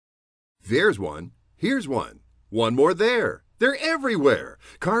There's one. Here's one. One more there. They're everywhere.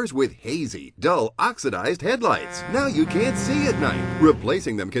 Cars with hazy, dull, oxidized headlights. Now you can't see at night.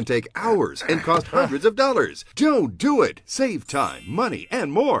 Replacing them can take hours and cost hundreds of dollars. Don't do it. Save time, money,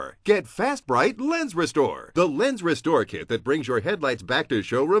 and more. Get Fast Brite Lens Restore. The Lens Restore kit that brings your headlights back to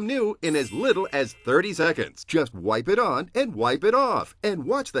showroom new in as little as 30 seconds. Just wipe it on and wipe it off. And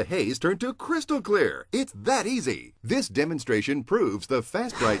watch the haze turn to crystal clear. It's that easy. This demonstration proves the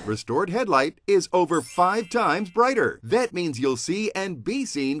Fast Brite Restored headlight is over 5 times brighter. That means you'll see and be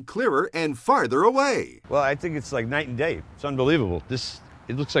seen clearer and farther away. Well, I think it's like night and day. It's unbelievable.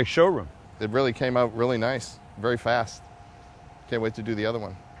 It looks like showroom. It really came out really nice, very fast. Can't wait to do the other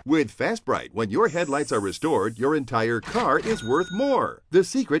one. With Fast Brite, when your headlights are restored, your entire car is worth more. The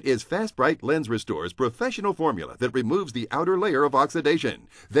secret is Fast Brite Lens Restore's professional formula that removes the outer layer of oxidation.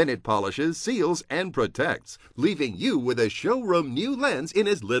 Then it polishes, seals, and protects, leaving you with a showroom new lens in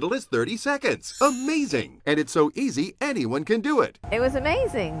as little as 30 seconds. Amazing! And it's so easy, anyone can do it. It was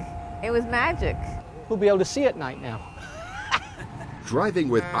amazing. It was magic. We'll be able to see at night now. Driving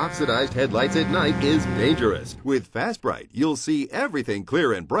with oxidized headlights at night is dangerous. With Fast Brite, you'll see everything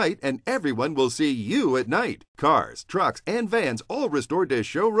clear and bright, and everyone will see you at night. Cars, trucks, and vans all restored to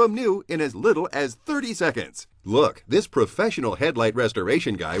showroom new in as little as 30 seconds. Look, this professional headlight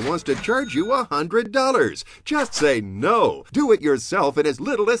restoration guy wants to charge you $100. Just say no. Do it yourself in as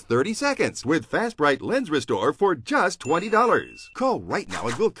little as 30 seconds with Fast Brite Lens Restore for just $20. Call right now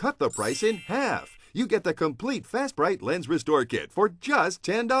and we'll cut the price in half. You get the complete Fast Brite Lens Restore kit for just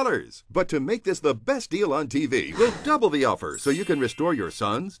 $10. But to make this the best deal on TV, we'll double the offer so you can restore your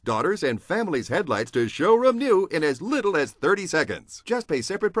sons, daughters, and family's headlights to showroom new in as little as 30 seconds. Just pay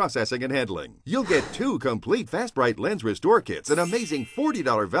separate processing and handling. You'll get 2 complete Fast Brite Lens Restore kits, an amazing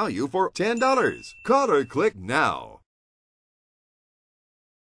 $40 value for $10. Call or click now.